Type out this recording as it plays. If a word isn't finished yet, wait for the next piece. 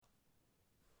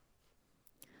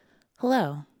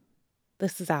Hello,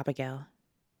 this is Abigail.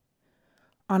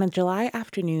 On a July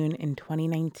afternoon in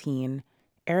 2019,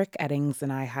 Eric Eddings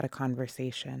and I had a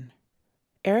conversation.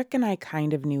 Eric and I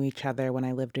kind of knew each other when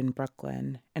I lived in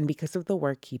Brooklyn, and because of the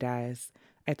work he does,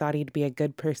 I thought he'd be a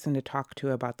good person to talk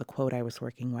to about the quote I was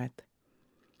working with.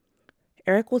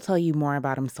 Eric will tell you more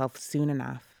about himself soon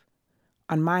enough.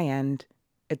 On my end,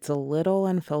 it's a little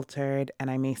unfiltered and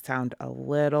I may sound a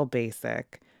little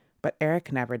basic, but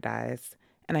Eric never does,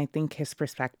 and I think his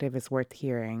perspective is worth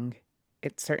hearing.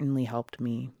 It certainly helped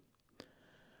me.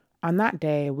 On that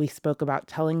day, we spoke about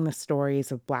telling the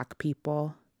stories of Black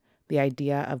people, the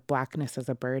idea of Blackness as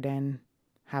a burden,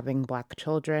 having Black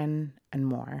children, and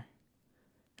more.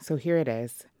 So here it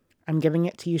is. I'm giving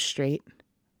it to you straight,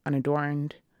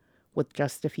 unadorned, with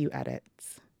just a few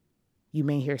edits. You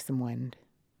may hear some wind.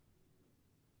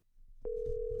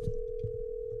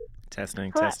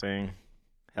 Testing, Hello. testing.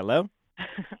 Hello?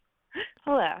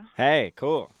 Hello. Hey,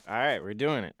 cool. All right, we're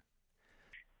doing it.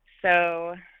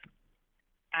 So,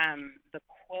 the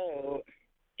quote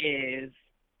is,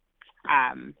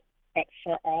 but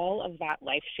for all of that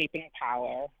life-shaping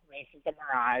power, race is a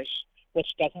mirage, which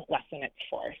doesn't lessen its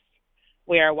force.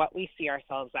 We are what we see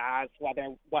ourselves as,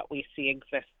 whether what we see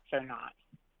exists or not.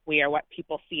 We are what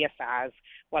people see us as,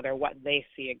 whether what they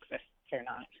see exists or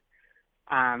not.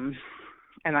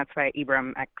 And that's by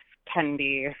Ibram X.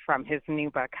 Kendi from his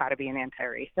new book, How to Be an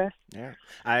Anti-Racist. Yeah,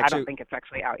 I don't think it's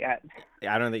actually out yet.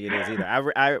 I don't think it is either.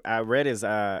 I read his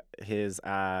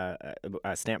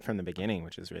Stamp from the Beginning,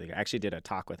 which is really good. I actually did a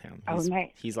talk with him. Nice.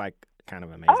 He's like kind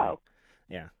of amazing. Oh.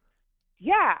 Yeah.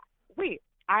 Yeah. Wait,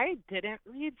 I didn't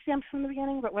read Stamps from the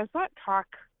Beginning, but was that talk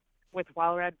with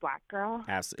Well-Read Black Girl?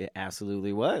 It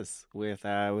absolutely was with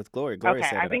Gloria. Gloria Okay,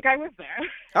 set I it think up. I was there.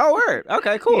 Oh, word.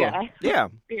 Okay, cool. Yeah. Yeah.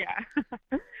 Yeah.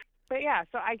 But yeah,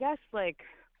 so I guess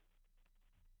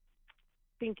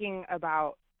thinking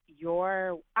about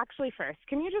actually first,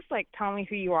 can you just tell me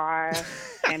who you are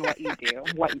and what you do,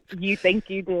 what you think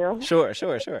you do? Sure.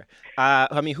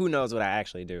 I mean, who knows what I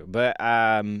actually do? But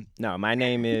no, my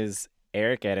name is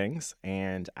Eric Eddings,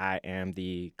 and I am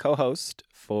the co-host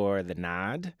for The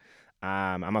Nod.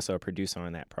 I'm also a producer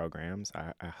on that program,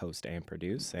 so I host and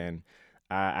produce, and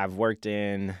I've worked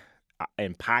in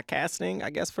podcasting, I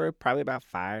guess, for probably about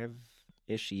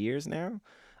 5-ish years now.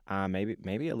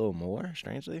 Maybe a little more.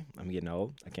 Strangely, I'm getting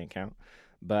old. I can't count.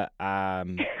 But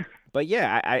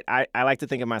yeah, I like to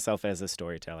think of myself as a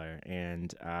storyteller,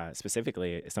 and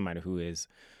specifically somebody who is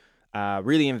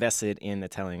really invested in the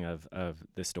telling of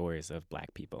the stories of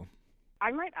Black people. I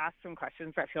might ask some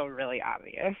questions that feel really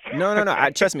obvious. No.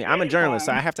 Trust me, I'm a journalist,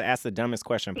 so I have to ask the dumbest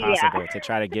question possible to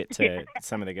try to get to Yeah.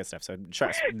 some of the good stuff. So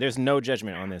trust, there's no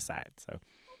judgment on this side. So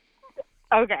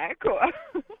Okay, cool.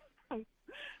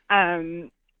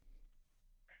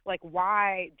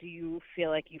 Why do you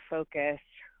feel like you focus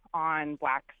on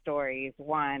Black stories,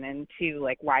 one, and two,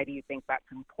 why do you think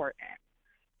that's important?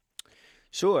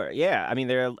 sure, yeah. I mean,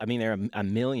 there are a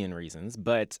million reasons,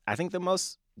 but I think the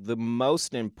most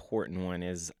important one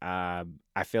is I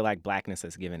feel like Blackness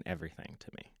has given everything to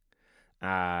me.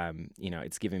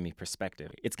 It's given me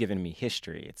perspective. It's given me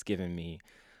history. It's given me,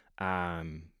 a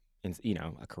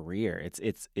career.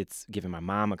 It's given my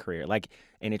mom a career.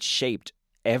 And it's shaped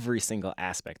every single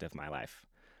aspect of my life.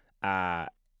 Uh,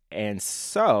 and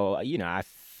so, I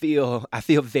feel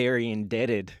very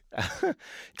indebted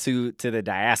to the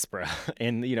diaspora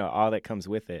and all that comes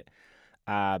with it,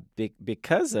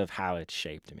 because of how it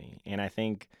shaped me. And I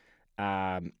think,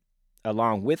 um,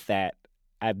 along with that,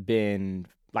 I've been,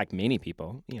 like many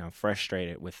people,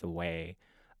 frustrated with the way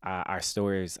our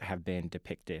stories have been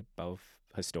depicted, both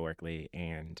historically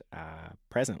and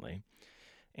presently.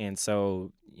 And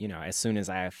so, as soon as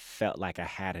I felt like I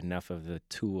had enough of the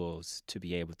tools to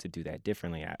be able to do that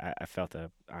differently, I felt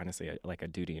honestly like a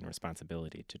duty and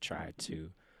responsibility to try to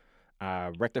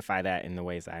rectify that in the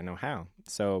ways I know how.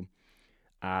 So,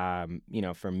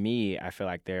 for me, I feel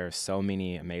like there are so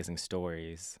many amazing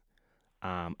stories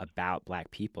about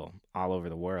Black people all over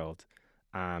the world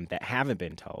that haven't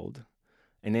been told.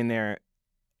 And then there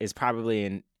is probably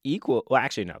an well,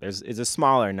 actually, no, is a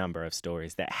smaller number of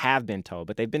stories that have been told,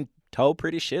 but they've been told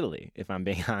pretty shittily, if I'm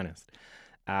being honest.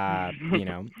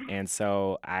 And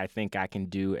so I think I can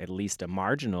do at least a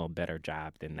marginal better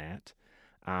job than that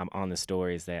on the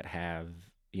stories that have,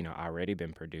 already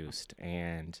been produced.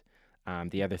 And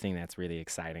the other thing that's really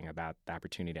exciting about the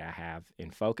opportunity I have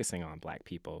in focusing on Black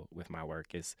people with my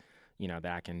work is, that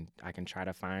I can try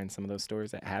to find some of those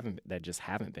stories that just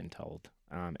haven't been told,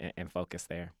 and focus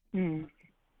there. Mm.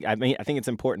 I mean, I think it's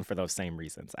important for those same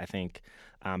reasons. I think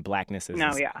Blackness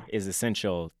No, yeah. is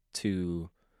essential to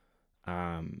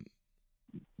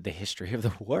the history of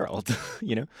the world.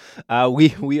 You know,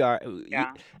 we are,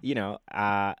 Yeah. you know,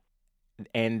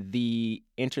 and the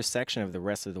intersection of the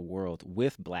rest of the world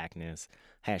with blackness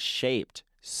has shaped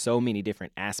so many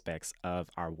different aspects of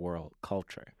our world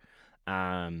culture.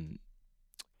 Um,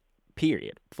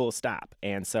 Period. Full stop.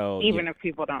 And so, Even if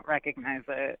people don't recognize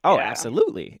it. oh, Yeah.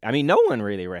 absolutely. I mean, no one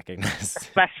really recognized.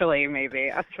 Especially maybe,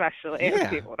 especially if Yeah.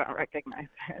 people don't recognize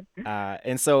it.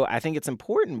 And so I think it's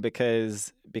important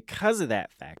because of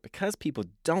that fact, because people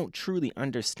don't truly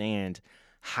understand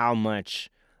how much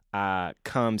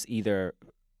comes either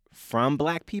from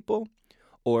Black people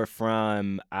or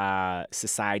from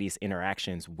society's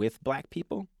interactions with Black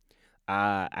people.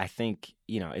 I think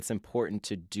it's important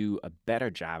to do a better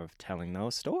job of telling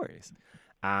those stories.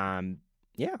 Um,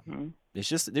 yeah, Hmm. there's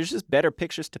just better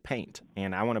pictures to paint,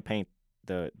 and I want to paint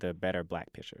the better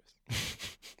Black pictures.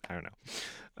 I don't know.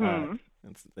 Hmm.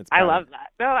 It's I probably love that.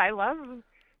 No, I love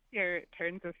your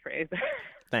turns of phrase.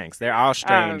 thanks. They're all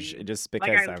strange um, just like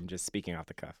because I'm just speaking off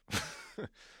the cuff.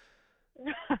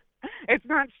 it's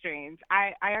not strange.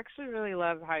 I actually really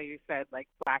love how you said like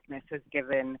blackness has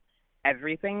given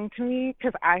everything to me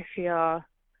because I feel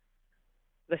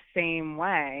the same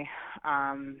way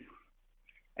um,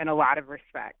 in a lot of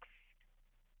respects.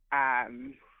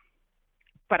 Um,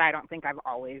 but I don't think I've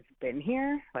always been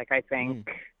here. Like I think,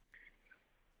 Mm,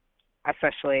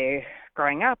 especially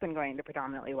growing up and going to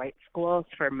predominantly white schools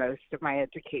for most of my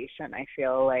education, I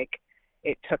feel like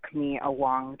it took me a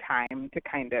long time to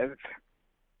kind of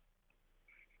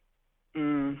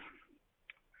mm,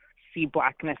 see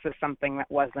blackness as something that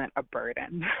wasn't a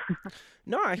burden.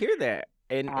 no, I hear that,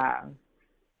 and uh,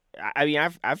 I mean,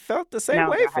 I've felt the same no,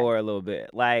 way go ahead. for a little bit.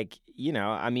 Like,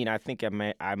 I mean, I think it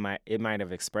might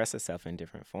have expressed itself in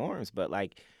different forms, but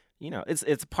like,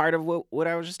 it's part of what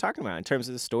I was just talking about in terms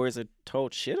of the stories are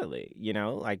told shittily.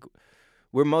 Like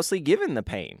we're mostly given the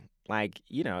pain. Like,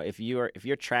 if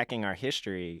you're tracking our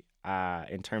history,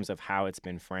 in terms of how it's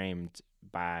been framed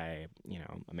by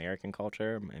American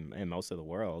culture and most of the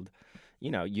world,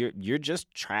 you're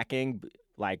just tracking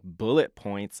like bullet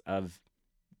points of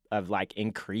like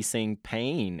increasing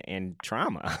pain and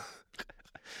trauma.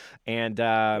 and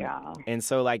Yeah. and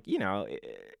so like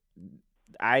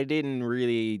I didn't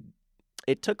really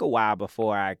it took a while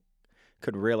before I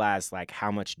could realize like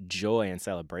how much joy and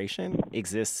celebration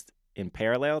exists in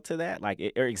parallel to that, like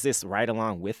it or exists right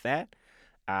along with that.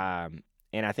 um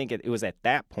and I think it was at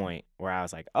that point where I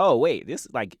was like, oh wait, this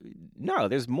like no,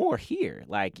 there's more here,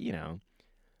 like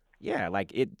yeah,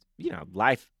 like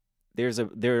life. There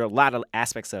are a lot of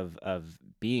aspects of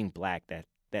being Black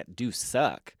that do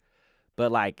suck,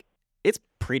 but like it's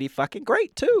pretty fucking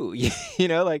great too.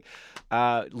 Like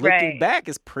looking Right. back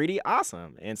is pretty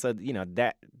awesome, and so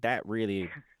that really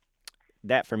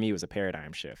that for me was a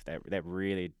paradigm shift that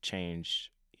really changed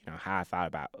how I thought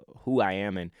about who I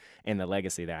am and the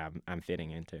legacy that I'm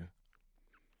fitting into.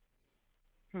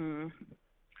 Hmm.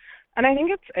 And I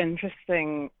think it's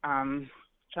interesting,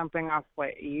 jumping off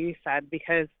what you said,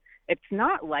 because it's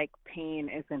not like pain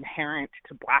is inherent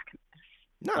to blackness.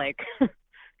 No, Like,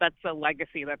 that's a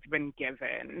legacy that's been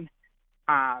given.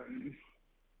 Um,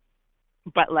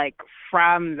 but like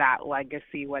from that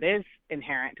legacy, what is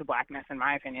inherent to blackness, in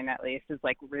my opinion at least, is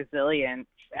like resilience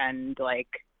and like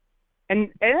and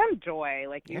joy,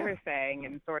 like you yeah, were saying,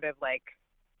 and sort of like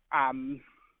um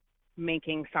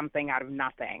making something out of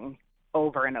nothing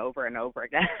over and over and over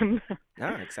again.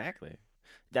 no, exactly.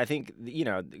 I think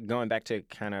going back to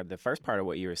kind of the first part of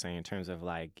what you were saying in terms of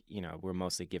like we're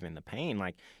mostly given the pain,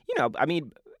 like I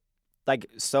mean, like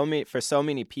so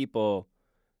many people,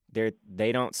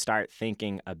 they don't start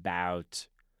thinking about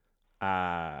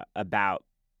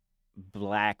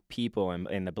Black people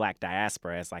and the Black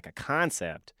diaspora as like a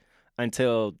concept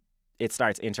until it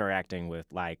starts interacting with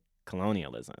like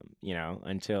colonialism,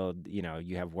 until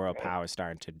you have world powers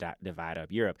starting to divide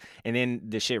up Europe, and then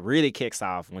the shit really kicks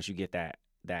off once you get that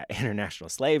international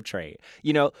slave trade,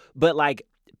 but like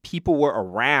people were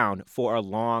around for a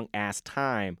long ass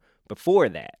time before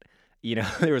that.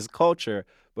 There was culture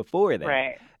before that.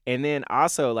 Right. And then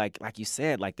also like you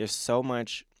said, like there's so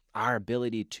much, our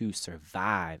ability to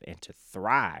survive and to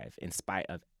thrive in spite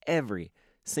of every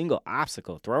single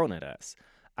obstacle thrown at us,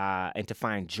 and to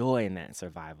find joy in that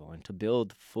survival and to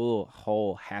build full,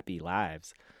 whole, happy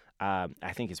lives. I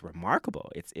think is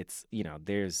remarkable. It's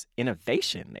there's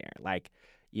innovation there, like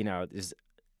there's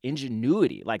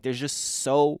ingenuity, like there's just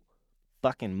so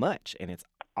fucking much, and it's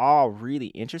all really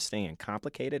interesting and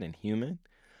complicated and human.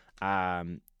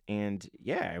 And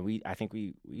yeah, I think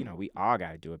we all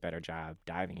got to do a better job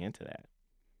diving into that.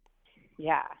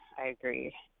 Yeah, I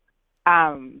agree.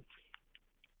 Um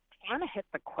want to hit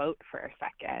the quote for a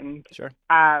second. Sure.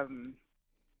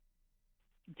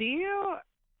 Do you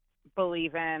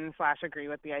believe in / agree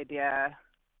with the idea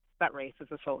that race is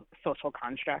a social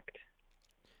construct?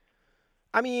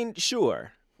 I mean,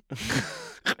 sure.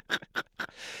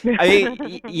 I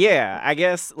mean, yeah, I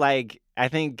guess, like, I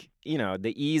think,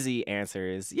 the easy answer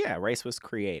is, yeah, race was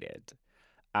created.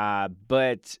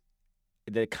 But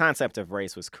the concept of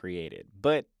race was created.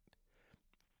 But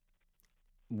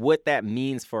what that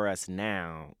means for us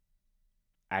now,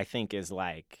 I think is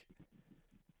like,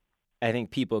 I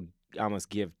think people almost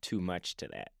give too much to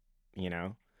that, you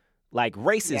know? Like,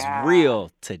 race is Yeah.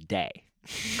 real today,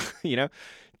 you know?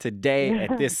 Today,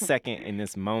 at this second, in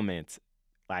this moment,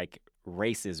 like,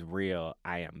 race is real.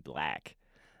 I am Black.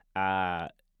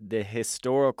 The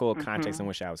historical context in Mhm.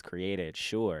 which I was created,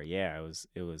 sure, yeah,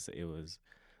 it was.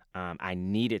 I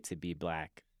needed to be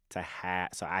Black to have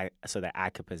so that I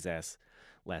could possess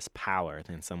less power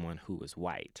than someone who was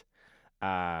white.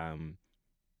 Um,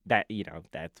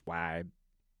 that's why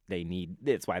they need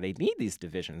these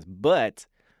divisions.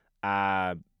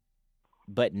 Uh,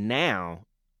 but now,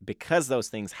 because those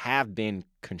things have been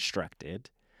constructed,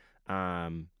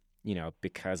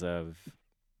 because of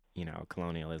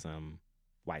colonialism,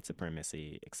 white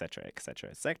supremacy, et cetera, et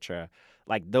cetera, et cetera.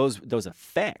 Like those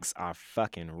effects are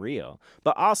fucking real.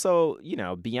 But also,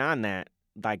 beyond that,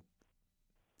 like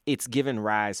it's given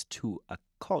rise to a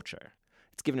culture.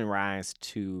 It's given rise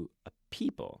to a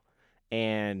people.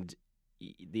 And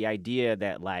the idea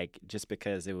that like just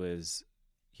because it was,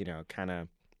 kind of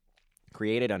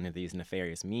created under these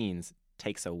nefarious means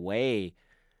takes away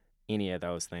any of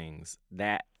those things,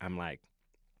 that I'm like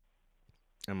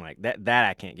that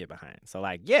I can't get behind. So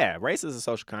like, yeah, race is a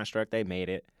social construct. They made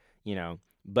it,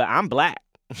 but I'm Black.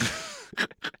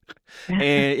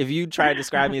 And if you try to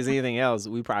describe me as anything else,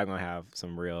 we probably gonna have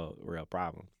some real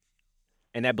problems.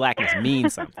 And that Blackness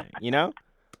means something, you know?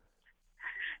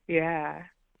 Yeah.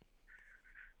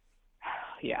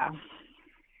 Yeah.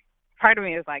 Part of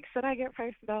me is like, should I get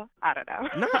personal? I don't know.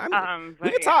 No, I mean, we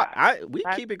But can talk. We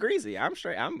that's keep it greasy. I'm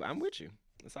straight. I'm with you.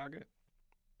 It's all good.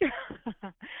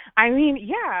 I mean,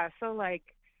 yeah, so like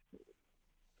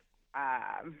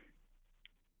um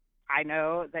I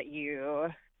know that you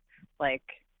like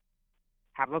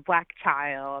have a Black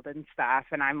child and stuff,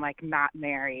 and I'm like not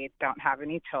married, don't have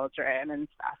any children and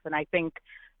stuff. And I think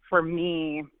for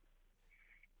me,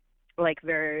 like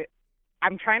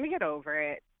I'm trying to get over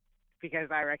it because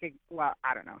well,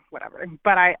 I don't know, whatever.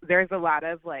 But there's a lot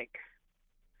of like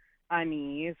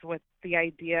unease with the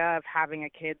idea of having a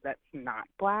kid that's not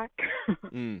Black.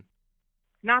 Mm,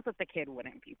 Not that the kid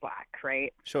wouldn't be Black,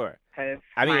 right? sure. Because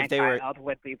I mean, my if they were, child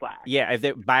would be Black. yeah, if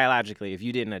they biologically, if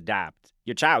you didn't adopt,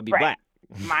 your child would be Right. Black.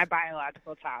 My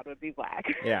biological child would be Black.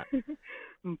 Yeah.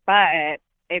 But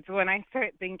it's when I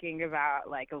start thinking about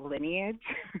like lineage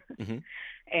Hmm.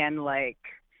 and like,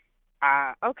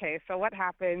 okay, so what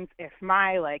happens if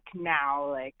my like now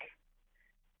like,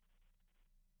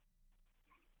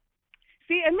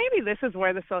 see, and maybe this is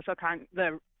where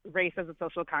the race as a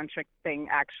social construct thing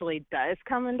actually does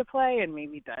come into play and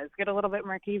maybe does get a little bit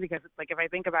murky, because it's like if I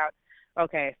think about,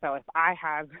 okay, so if I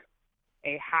have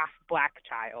a half Black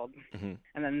child Hmm.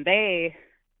 and then they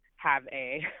have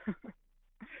a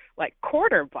like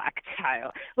quarter Black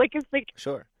child, like it's like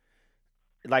Sure.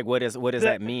 Like, what does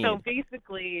that mean? so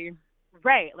basically,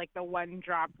 right, like the one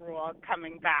drop rule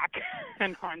coming back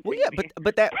and haunting Well, yeah, me.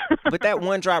 but that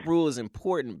one drop rule is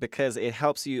important because it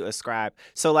helps you ascribe.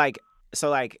 So like,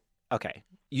 okay,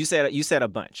 you said a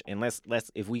bunch, and let's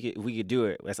if we could do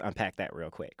it, let's unpack that real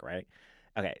quick, right?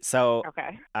 Okay, so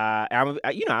Okay. I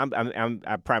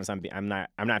promise I'm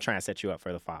not trying to set you up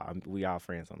for the fall. We all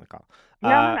friends on the call.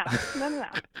 No.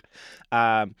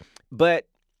 But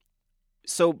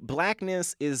so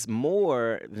Blackness is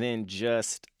more than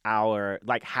just our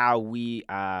like how we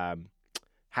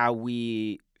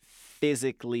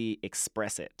physically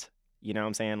express it. You know what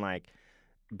I'm saying? Like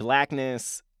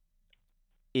Blackness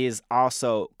is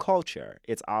also culture.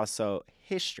 It's also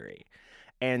history.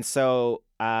 And so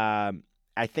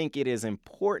I think it is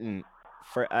important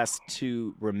for us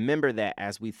to remember that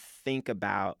as we think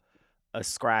about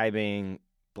ascribing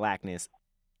Blackness,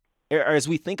 or as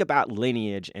we think about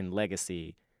lineage and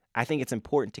legacy. I think it's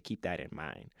important to keep that in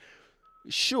mind.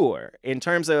 Sure, in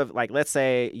terms of like, let's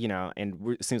say,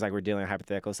 it seems like we're dealing with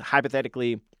hypotheticals.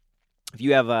 Hypothetically, if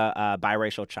you have a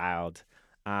biracial child,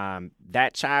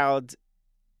 that child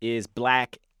is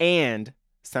Black and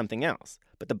something else,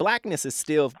 but the Blackness is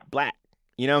still Black.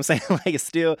 You know what I'm saying? Like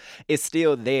it's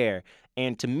still there,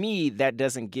 and to me, that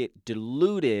doesn't get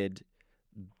diluted,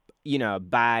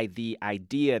 by the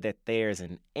idea that there's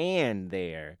an and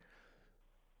there.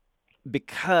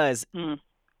 because Mm.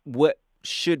 what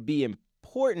should be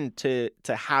important to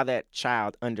how that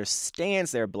child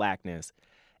understands their Blackness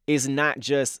is not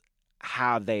just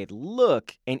how they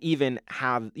look, and even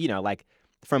how, like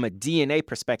from a DNA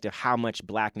perspective, how much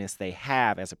Blackness they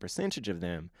have as a percentage of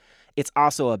them. It's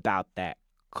also about that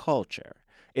culture.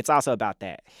 It's also about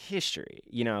that history,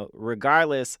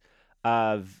 regardless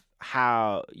of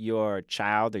how your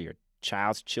child or your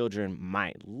child's children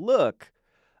might look,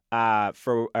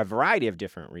 for a variety of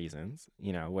different reasons,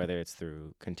 whether it's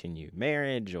through continued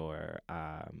marriage or,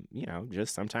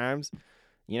 just sometimes,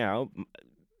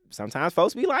 sometimes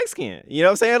folks be light skinned. You know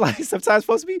what I'm saying? Like sometimes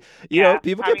folks be, Yeah.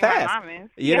 people I get mean, my past. mom is.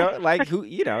 Yeah. Like who,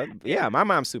 yeah, my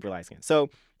mom's super light skinned. So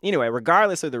anyway,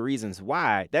 regardless of the reasons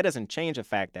why, that doesn't change the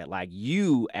fact that like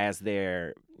you as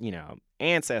their,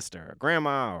 ancestor or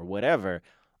grandma or whatever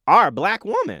are a Black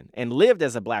woman and lived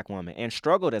as a Black woman and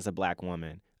struggled as a Black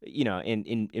woman,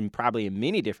 in probably in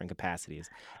many different capacities.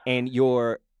 And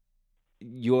your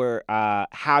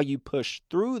how you push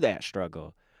through that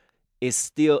struggle is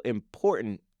still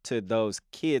important to those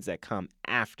kids that come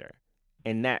after.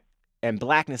 And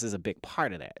Blackness is a big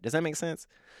part of that. Does that make sense?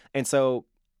 And so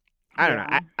I don't know.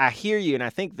 Yeah. I hear you, and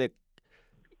I think that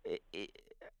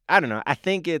I don't know. I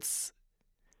think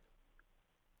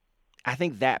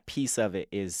that piece of it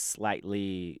is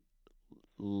slightly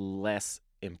less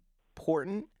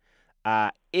important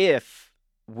if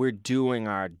we're doing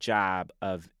our job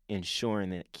of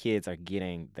ensuring that kids are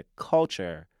getting the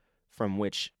culture from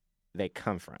which they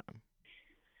come from.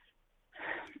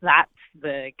 That's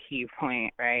the key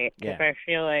point, right? Because Yeah. I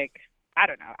feel like, I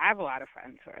don't know, I have a lot of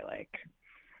friends who are like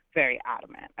very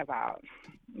adamant about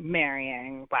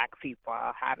marrying Black people,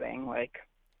 having like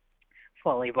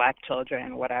fully Black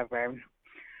children, whatever.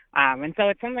 And so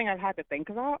it's something I've had to think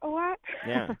about a lot.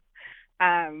 Yeah.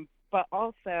 But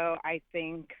also, I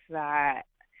think that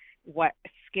what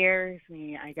scares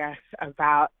me, I guess,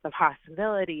 about the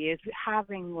possibility is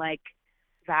having like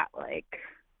that like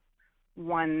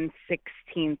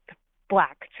 1/16th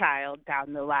Black child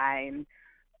down the line,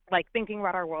 like thinking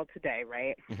about our world today,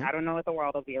 right? Mhm. I don't know what the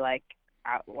world will be like.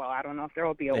 Well, I don't know if there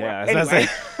will be a Yeah, world. I was Anyway.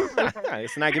 gonna say,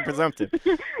 let's not get presumptive.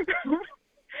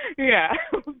 Yeah,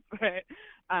 but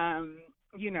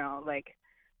like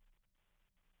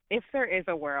if there is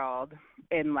a world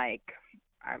in like,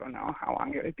 I don't know how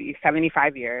long it would be,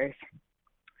 75 years,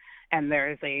 and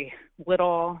there's a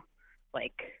little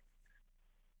like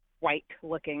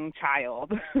white-looking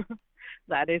child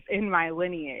that is in my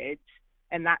lineage,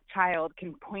 and that child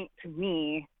can point to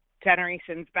me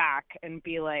generations back and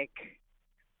be like,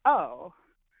 oh,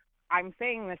 I'm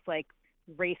saying this like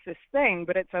racist thing,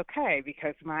 but it's okay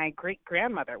because my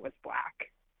great-grandmother was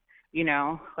Black.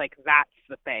 Like that's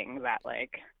the thing that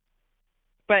like,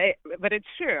 but it's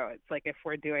true. It's like if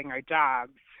we're doing our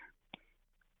jobs,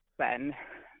 then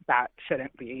that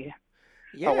shouldn't be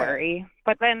a worry.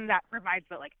 But then that provides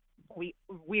that like we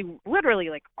literally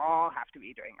like all have to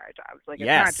be doing our jobs. Like it's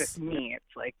not just me.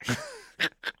 It's like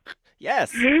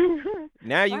yes.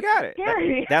 Now you That's got it.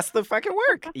 scary. That's the fucking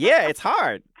work. Yeah, it's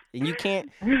hard. And you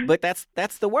can't, but that's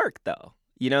the work though.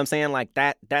 You know what I'm saying? Like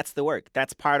that's the work.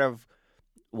 That's part of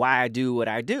why I do what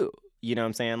I do. You know what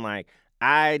I'm saying? Like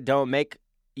I don't make,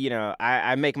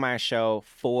 I make my show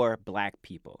for Black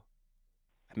people.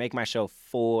 I make my show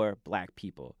for Black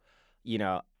people.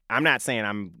 I'm not saying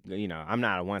I'm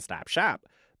not a one-stop shop,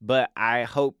 but I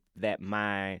hope that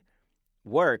my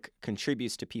work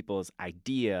contributes to people's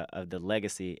idea of the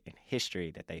legacy and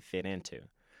history that they fit into,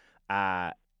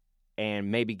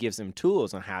 and maybe gives them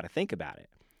tools on how to think about it.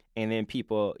 And then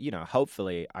people,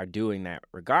 hopefully are doing that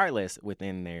regardless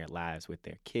within their lives with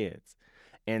their kids.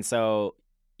 And so,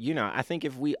 I think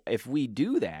if we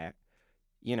do that,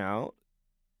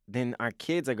 then our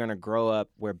kids are going to grow up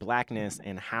where Blackness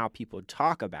and how people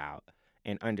talk about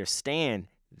and understand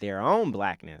their own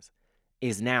Blackness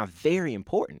is now very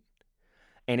important.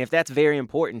 And if that's very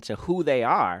important to who they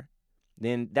are,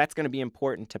 then that's going to be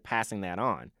important to passing that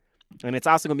on. And it's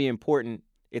also going to be important.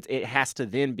 It has to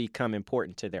then become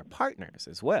important to their partners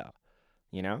as well,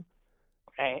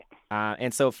 Right.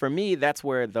 And so for me, that's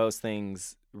where those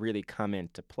things really come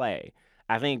into play.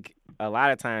 I think a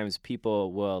lot of times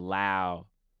people will allow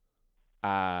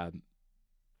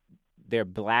their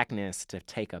Blackness to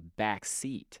take a back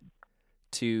seat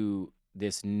to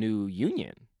this new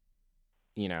union,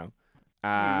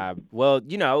 Well,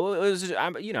 it was just,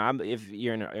 if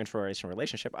you're in an interracial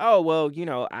relationship,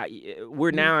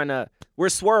 we're now we're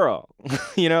swirl,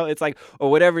 it's like, or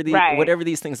whatever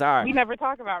these things are. We never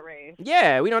talk about race.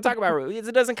 Yeah, we don't talk about race.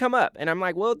 It doesn't come up. And I'm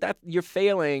like, well, you're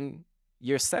failing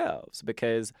yourselves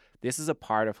because this is a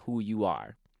part of who you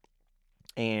are.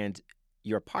 And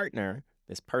your partner,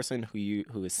 this person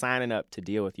who is signing up to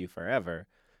deal with you forever,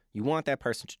 you want that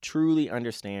person to truly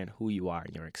understand who you are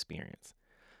and your experience.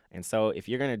 And so if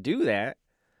you're going to do that,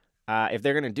 if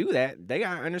they're going to do that, they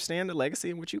got to understand the legacy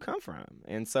in which you come from.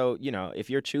 And so, if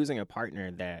you're choosing a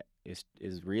partner that is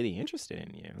really interested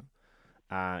in you,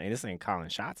 and this ain't calling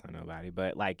shots on nobody,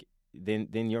 but like,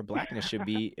 then your blackness should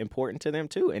be important to them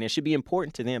too. And it should be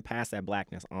important to them pass that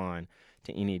blackness on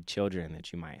to any children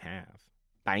that you might have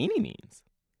by any means,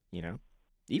 even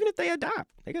if they can adopt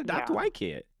a Yeah. white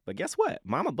kid. But guess what?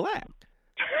 Mama black.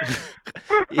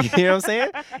 You know what I'm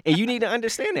saying? And you need to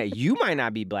understand that you might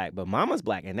not be black, but mama's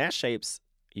black, and that shapes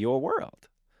your world.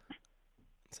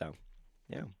 So,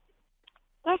 yeah.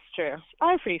 That's true.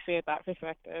 I appreciate that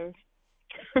perspective.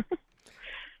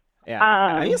 Yeah.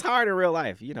 I mean, it's hard in real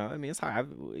life, it's hard.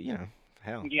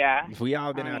 Hell. Yeah. We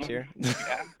all been out here.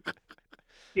 Yeah.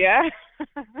 Yeah.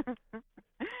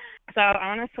 So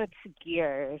I want to switch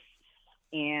gears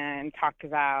and talk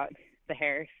about the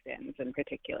Hairston's in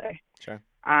particular. Sure.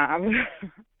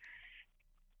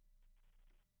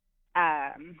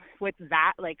 With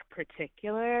that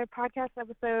particular podcast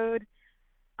episode,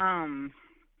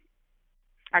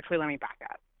 actually let me back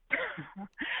up.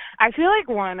 I feel like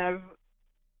one of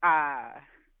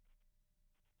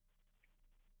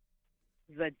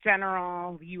the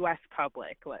general U.S.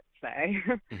 public, let's say,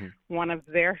 one of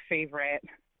their favorite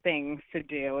things to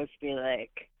do is be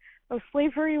like, oh,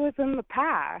 slavery was in the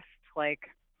past. Like,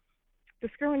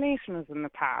 discrimination is in the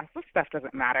past. This stuff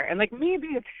doesn't matter. And, maybe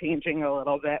it's changing a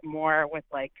little bit more with,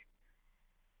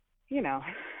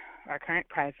 our current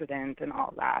president and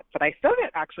all that. But I still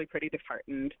get actually pretty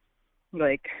disheartened,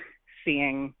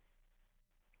 seeing,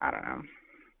 I don't know,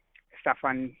 stuff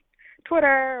on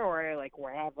Twitter or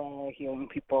wherever, hearing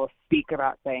people speak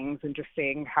about things and just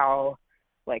seeing how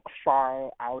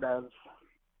far out of,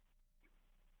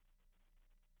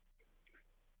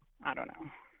 I don't know,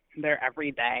 their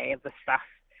everyday, the stuff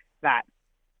that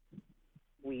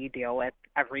we deal with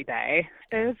every day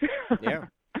is. Yeah.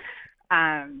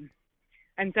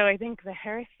 And so I think the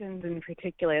Hairston's in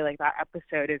particular, that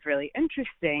episode is really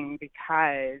interesting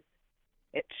because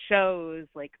it shows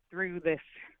through this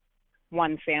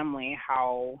one family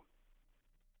how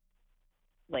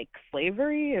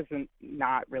slavery isn't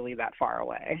not really that far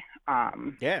away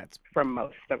Yeah, it's from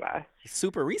most of us.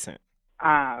 super recent.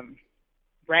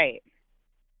 Right.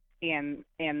 And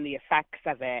the effects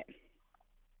of it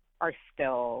are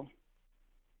still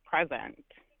present.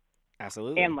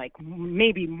 Absolutely. And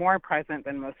maybe more present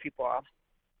than most people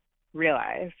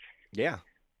realize. Yeah.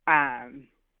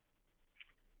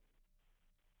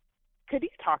 Could you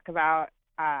talk about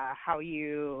how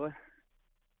you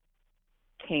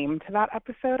came to that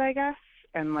episode, I guess?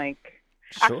 And Sure.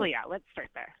 actually, yeah, let's start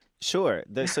there. Sure.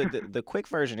 The quick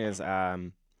version is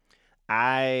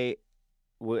I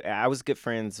was good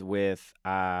friends with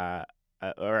a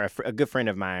good friend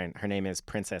of mine. Her name is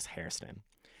Princess Hairston,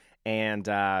 and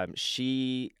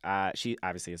she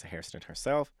obviously is a Hairston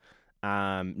herself.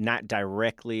 Not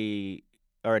directly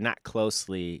or not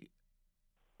closely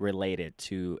related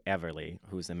to Everly,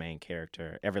 who's the main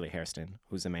character. Everly Hairston,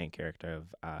 who's the main character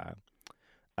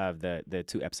of the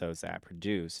two episodes that I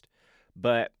produced,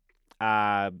 but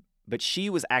she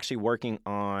was actually working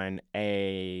on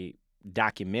a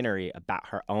documentary about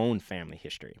her own family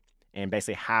history and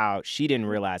basically how she didn't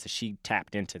realize that she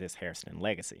tapped into this Hairston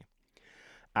legacy.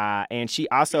 And she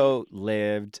also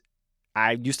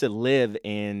I used to live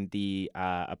in the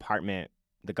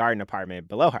the garden apartment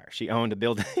below her. She owned a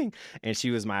building and she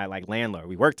was my landlord.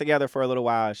 We worked together for a little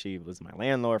while. She was my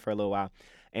landlord for a little while.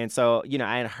 And so,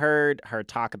 I had heard her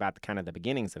talk about the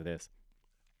beginnings of this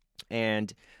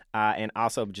and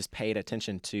also just paid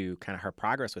attention to kind of her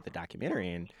progress with the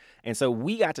documentary. And so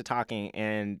we got to talking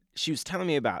and she was telling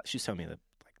me the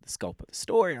scope of the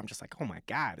story. And I'm just like, oh my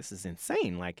God, this is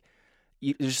insane.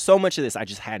 There's so much of this. I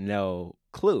just had no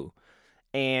clue.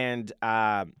 And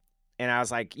I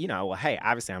was like, well, hey,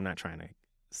 obviously I'm not trying to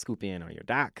scoop in on your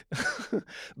doc,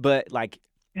 but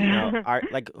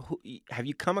have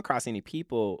you come across any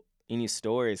people, any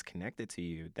stories connected to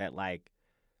you that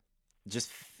just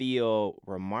feel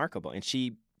remarkable? And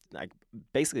she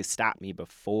basically stopped me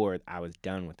before I was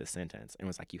done with the sentence and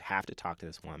was like, you have to talk to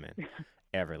this woman,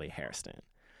 Everly Hairston.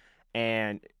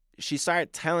 And she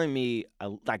started telling me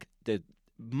the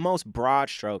most broad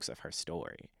strokes of her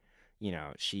story.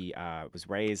 She was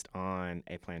raised on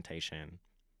a plantation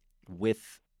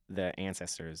with the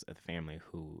ancestors of the family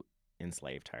who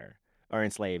enslaved her or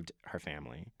enslaved her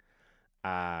family.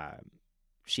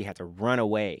 She had to run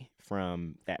away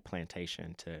from that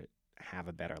plantation to have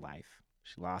a better life.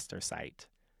 She lost her sight.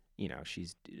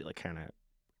 She's kind of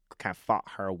kind of fought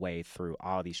her way through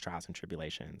all these trials and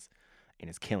tribulations and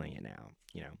is killing it now.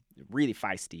 Really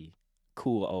feisty,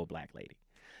 cool old black lady.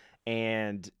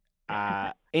 And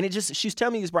it just, she was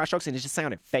telling me these broad strokes and it just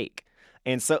sounded fake.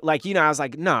 And so, like, I was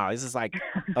like, no, this is like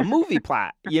a movie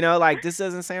plot, like this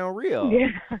doesn't sound real.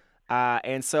 Yeah.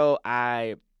 And so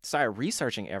I started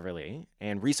researching Everly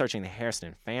and researching the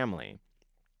Hairston family.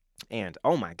 And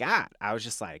oh my God, I was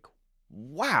just like,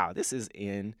 wow, this is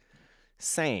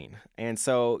insane. And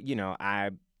so, I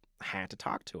had to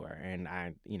talk to her. And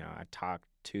I talked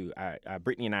to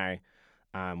Brittany and I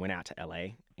went out to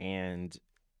LA and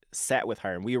sat with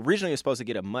her. And we originally were supposed to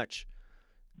get a much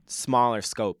smaller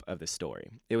scope of the story.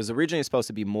 It was originally supposed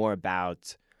to be more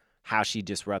about how she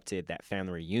disrupted that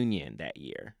family reunion that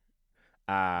year.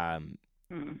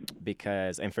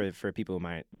 Because, and for people who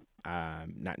might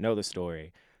not know the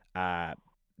story,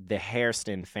 the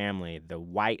Hairston family, the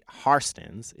white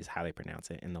Harstons is how they pronounce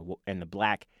it, and the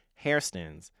black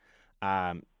Hairstons,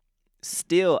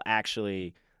 still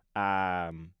actually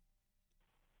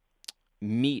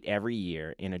meet every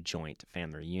year in a joint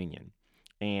family reunion.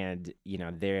 And,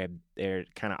 there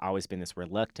kind of always been this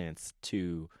reluctance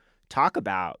to talk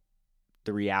about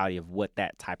the reality of what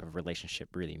that type of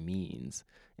relationship really means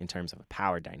in terms of a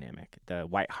power dynamic. The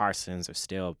white Harstons are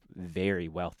still very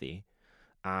wealthy.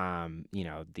 There are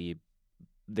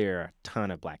a ton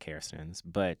of black Hairstons,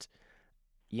 but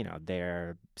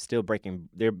they're still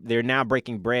they're now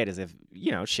breaking bread as if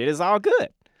shit is all good.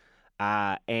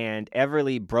 And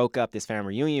Everly broke up this family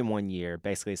reunion one year,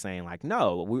 basically saying like,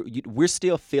 no, we're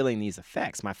still feeling these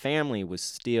effects. My family was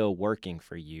still working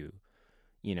for you,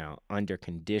 under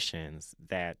conditions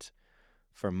that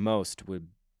for most would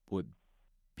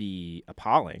be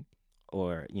appalling,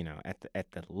 or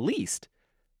at the least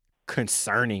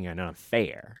concerning and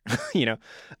unfair,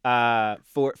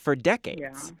 for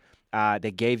decades. Yeah.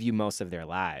 That gave you most of their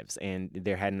lives, and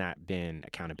there had not been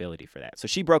accountability for that. So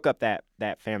she broke up that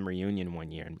family reunion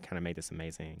one year and kind of made this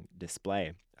amazing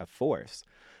display of force.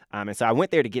 And so I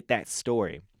went there to get that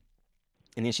story,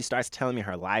 and then she starts telling me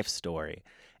her life story,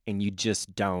 and you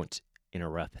just don't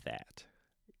interrupt that.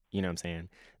 You know what I'm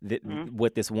saying?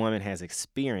 What this woman has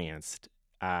experienced,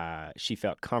 she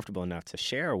felt comfortable enough to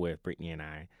share with Brittany and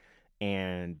I,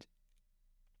 and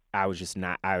I was just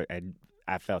not. I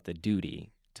felt the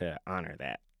duty to honor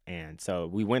that. And so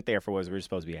we went there for what we were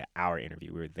supposed to be an hour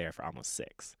interview. We were there for almost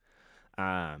 6.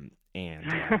 And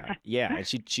and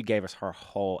she gave us her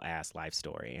whole ass life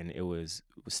story, and it was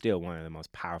still one of the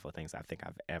most powerful things I think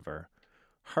I've ever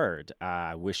heard.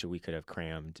 I wish we could have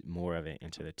crammed more of it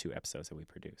into the 2 episodes that we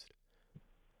produced.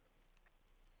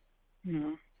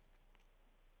 Yeah.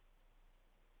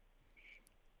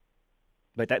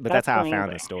 But that's how amazing. I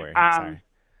found the story. Sorry.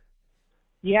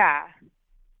 Yeah.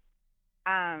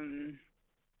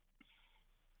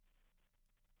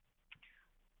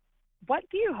 What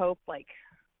do you hope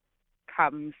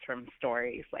comes from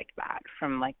stories like that,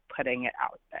 from putting it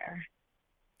out there?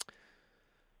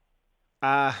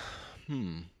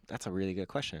 That's a really good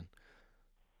question.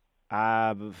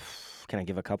 Can I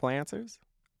give a couple answers?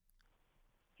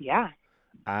 Yeah.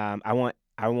 I want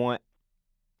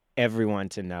everyone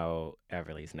to know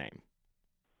Everly's name.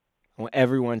 I want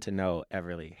everyone to know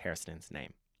Everly Hairston's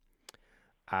name.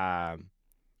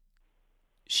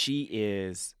 She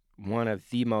is one of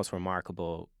the most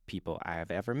remarkable people I have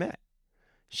ever met.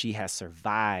 She has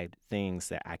survived things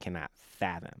that I cannot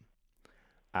fathom.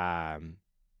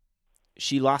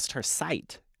 She lost her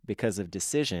sight because of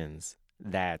decisions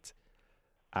that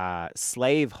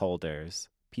slaveholders,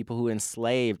 people who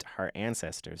enslaved her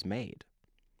ancestors, made.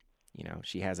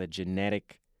 She has a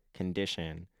genetic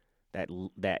condition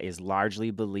that is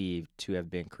largely believed to have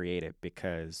been created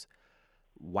because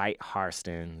white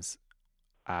Harstons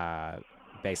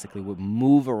basically would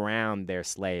move around their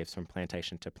slaves from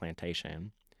plantation to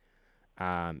plantation,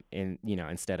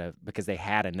 instead of, because they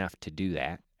had enough to do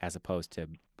that, as opposed to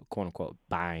quote unquote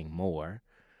buying more.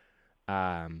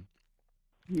 And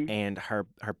her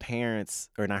parents,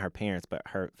 or not her parents, but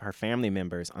her family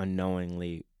members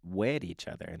unknowingly wed each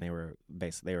other, and they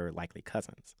were likely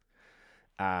cousins.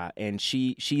 And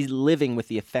she's living with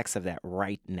the effects of that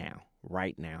right now,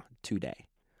 today,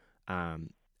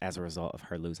 as a result of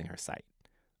her losing her sight.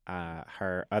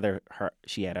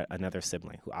 She had another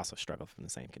sibling who also struggled from the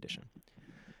same condition.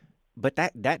 But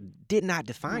that did not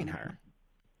define her.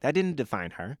 That didn't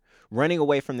define her. Running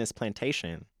away from this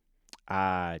plantation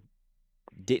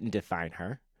didn't define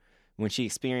her. When she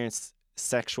experienced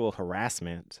sexual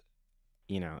harassment,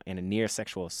 and a near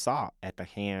sexual assault at the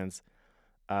hands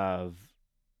of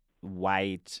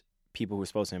white people who were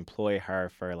supposed to employ her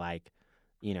for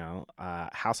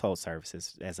household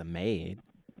services as a maid,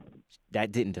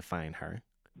 That didn't define her.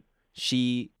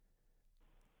 She,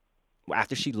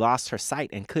 after she lost her sight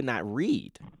and could not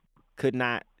read, could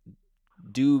not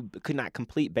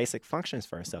complete basic functions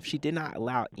for herself, she did not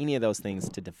allow any of those things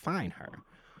to define her.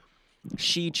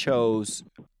 She chose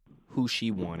who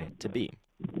she wanted to be.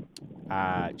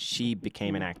 She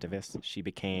became an activist. She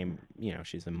became,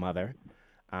 she's a mother.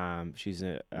 She's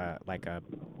a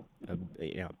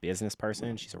business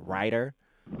person. She's a writer.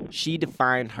 She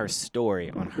defined her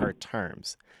story on her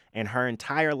terms, and her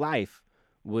entire life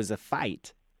was a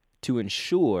fight to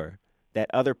ensure that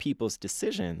other people's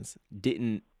decisions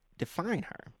didn't define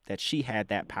her, that she had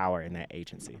that power and that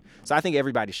agency. So I think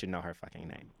everybody should know her fucking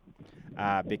name,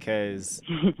 because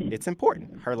it's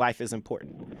important. Her life is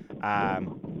important.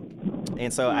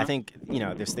 And so I think,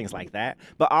 there's things like that,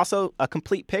 but also a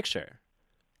complete picture,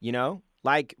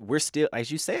 like we're still, as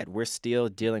you said, we're still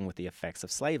dealing with the effects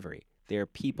of slavery. There are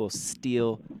people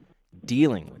still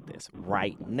dealing with this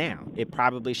right now. It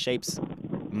probably shapes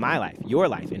my life, your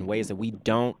life, in ways that we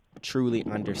don't truly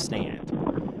understand.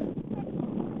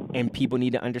 And people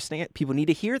need to understand. People need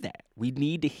to hear that. We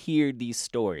need to hear these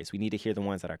stories. We need to hear the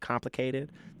ones that are complicated,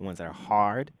 the ones that are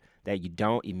hard, that you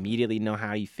don't immediately know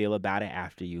how you feel about it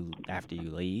after you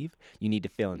leave. You need to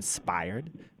feel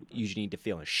inspired. You need to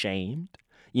feel ashamed.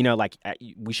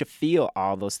 We should feel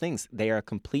all those things. They are a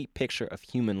complete picture of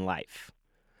human life.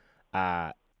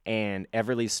 And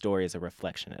Everly's story is a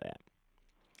reflection of that.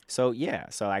 So, yeah.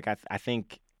 So, I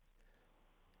think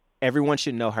everyone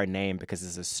should know her name because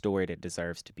it's a story that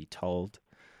deserves to be told.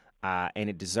 And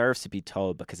it deserves to be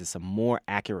told because it's a more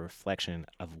accurate reflection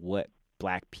of what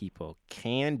Black people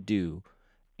can do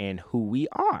and who we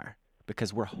are,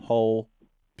 because we're whole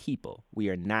people. We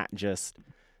are not just,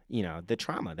 the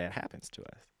trauma that happens to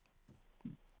us.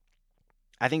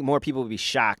 I think more people would be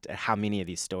shocked at how many of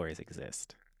these stories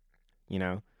exist.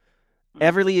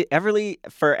 Everly,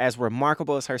 for as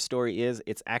remarkable as her story is,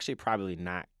 it's actually probably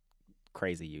not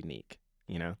crazy unique.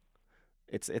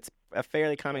 It's a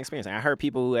fairly common experience. I heard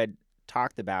people who had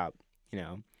talked about,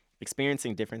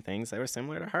 experiencing different things that were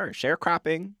similar to her.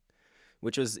 Sharecropping,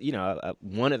 which was,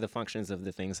 one of the functions of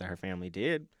the things that her family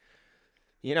did.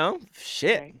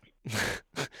 Shit. Right.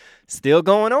 Still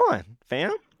going on,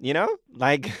 fam.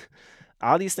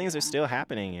 All these things are still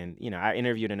happening. And, I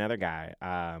interviewed another guy,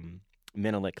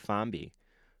 Menelik Fambi,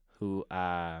 who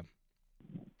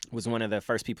was one of the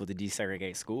first people to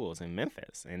desegregate schools in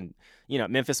Memphis. And,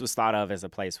 Memphis was thought of as a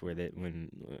place where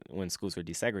when schools were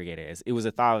desegregated, it was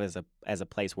thought of as a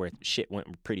place where shit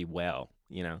went pretty well.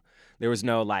 There was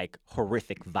no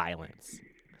horrific violence.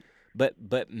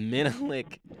 But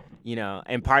Menelik,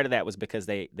 and part of that was because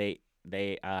they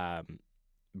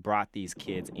brought these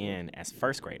kids in as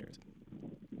first graders.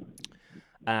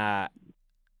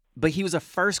 But he was a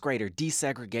first grader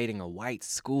desegregating a white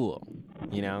school.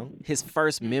 His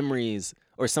first memories,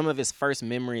 or some of his first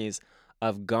memories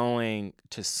of going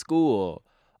to school,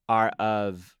 are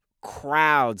of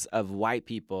crowds of white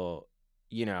people,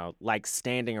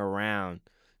 standing around,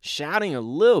 shouting a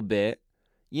little bit,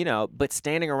 but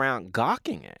standing around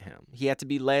gawking at him. He had to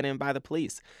be led in by the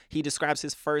police. He describes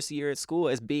his first year at school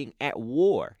as being at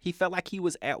war. He felt like he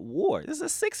was at war. This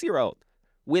is a 6-year-old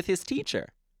with his teacher.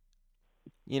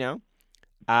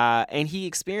 And he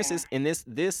experiences, and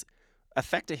this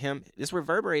affected him. This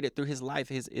reverberated through his life,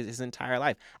 his entire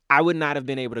life. I would not have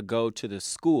been able to go to the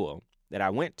school that I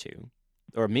went to,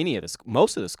 or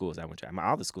most of the schools I went to.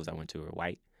 All the schools I went to were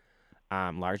white,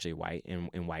 largely white,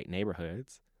 in white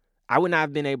neighborhoods. I would not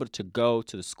have been able to go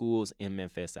to the schools in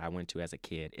Memphis that I went to as a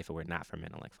kid if it were not for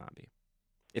Menelik Fambi,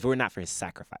 if it were not for his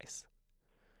sacrifice.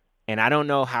 And I don't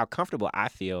know how comfortable I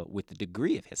feel with the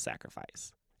degree of his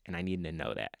sacrifice. And I need to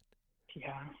know that.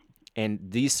 Yeah. And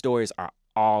these stories are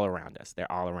all around us.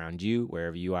 They're all around you,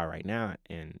 wherever you are right now,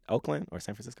 in Oakland or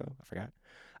San Francisco. I forgot.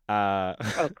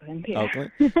 Oakland, yeah.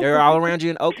 Oakland. They're all around you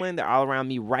in Oakland. They're all around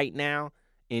me right now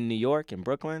in New York and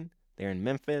Brooklyn. They're in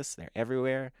Memphis. They're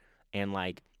everywhere. And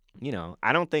I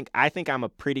think I'm a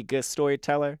pretty good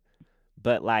storyteller,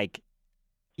 but I'm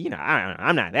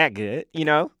not that good,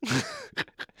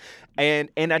 And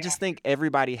I just think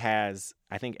everybody has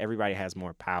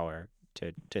more power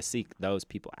to seek those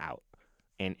people out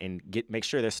and make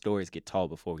sure their stories get told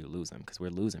before we lose them, because we're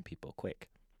losing people quick.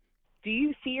 Do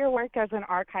you see your work as an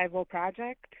archival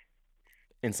project?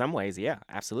 In some ways, yeah,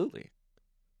 absolutely.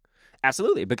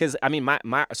 Absolutely, because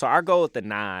so our goal with the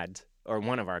Nod, or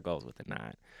one of our goals with the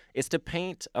Nod, is to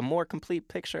paint a more complete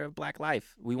picture of Black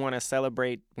life. We want to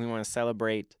celebrate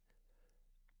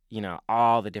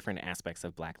all the different aspects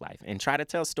of Black life and try to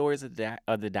tell stories of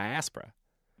the diaspora.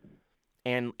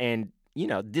 And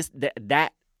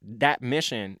that that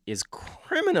mission is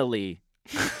criminally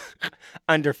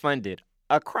underfunded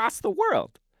across the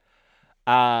world.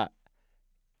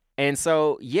 And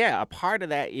so, yeah, a part of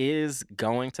that is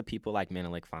going to people like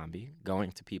Menelik Fombi,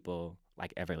 going to people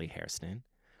like Everly Hairston,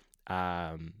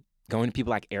 going to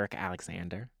people like Erica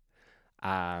Alexander,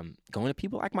 going to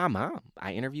people like my mom.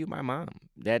 I interviewed my mom.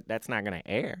 That's not going to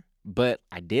air, but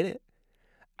I did it.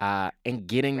 And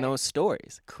getting those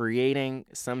stories, creating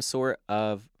some sort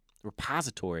of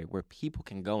repository where people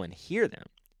can go and hear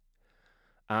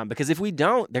them. Because if we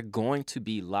don't, they're going to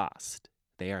be lost.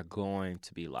 They are going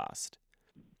to be lost.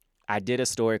 I did a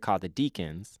story called The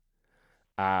Deacons.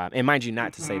 And mind you,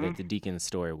 not to say that the Deacons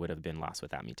story would have been lost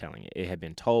without me telling it. It had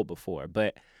been told before.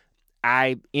 But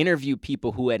I interviewed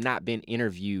people who had not been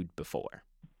interviewed before.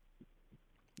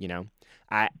 You know,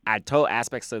 I told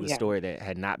aspects of the story that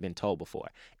had not been told before.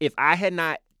 If I had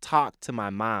not talked to my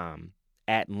mom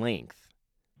at length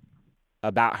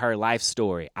about her life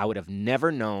story, I would have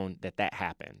never known that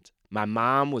happened. My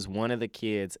mom was one of the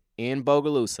kids in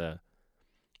Bogalusa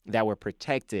that were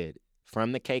protected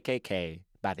from the KKK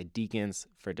by the Deacons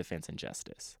for Defense and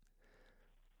Justice.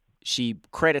 She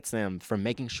credits them for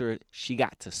making sure she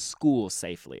got to school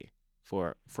safely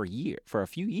for a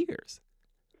few years.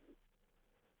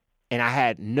 And I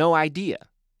had no idea.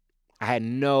 I had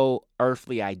no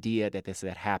earthly idea that this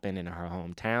had happened in her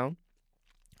hometown.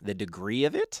 The degree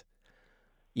of it,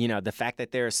 the fact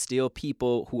that there are still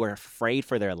people who are afraid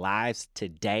for their lives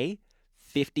today,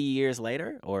 50 years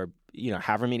later, or,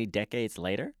 however many decades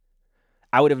later.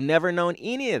 I would have never known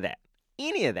any of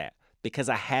that, because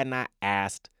I had not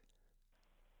asked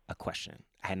a question.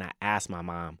 I had not asked my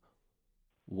mom,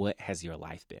 what has your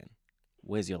life been?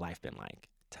 What has your life been like?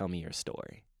 Tell me your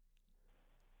story.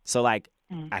 So, I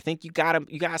think you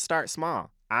gotta start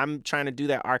small. I'm trying to do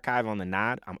that archive on the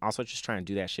Nod. I'm also just trying to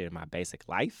do that shit in my basic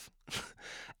life.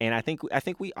 And I think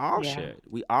we all should.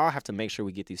 We all have to make sure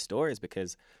we get these stories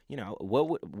because,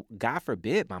 God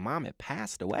forbid my mom had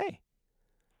passed away.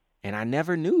 And I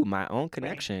never knew my own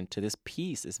connection to this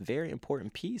piece, this very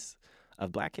important piece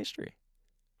of Black history.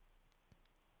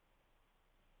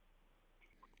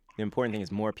 The important thing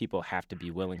is more people have to be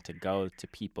willing to go to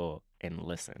people and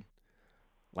listen.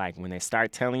 Like when they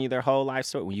start telling you their whole life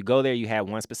story, when you go there, you have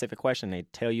one specific question, they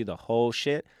tell you the whole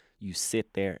shit, you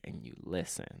sit there and you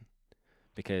listen.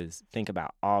 Because think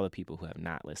about all the people who have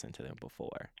not listened to them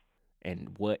before.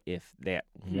 And what if that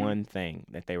one thing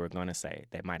that they were going to say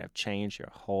that might have changed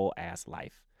your whole ass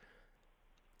life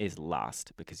is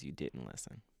lost because you didn't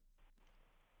listen?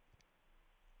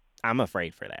 I'm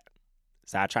afraid for that.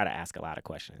 So I try to ask a lot of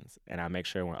questions, and I make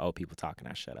sure when old people talking,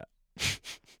 I shut up.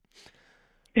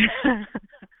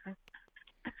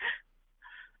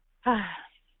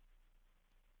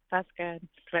 That's good.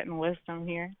 Spitting wisdom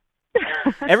here.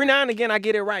 Every now and again, I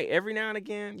get it right. Every now and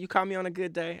again, you call me on a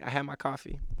good day, I have my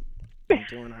coffee. I'm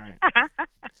doing all right.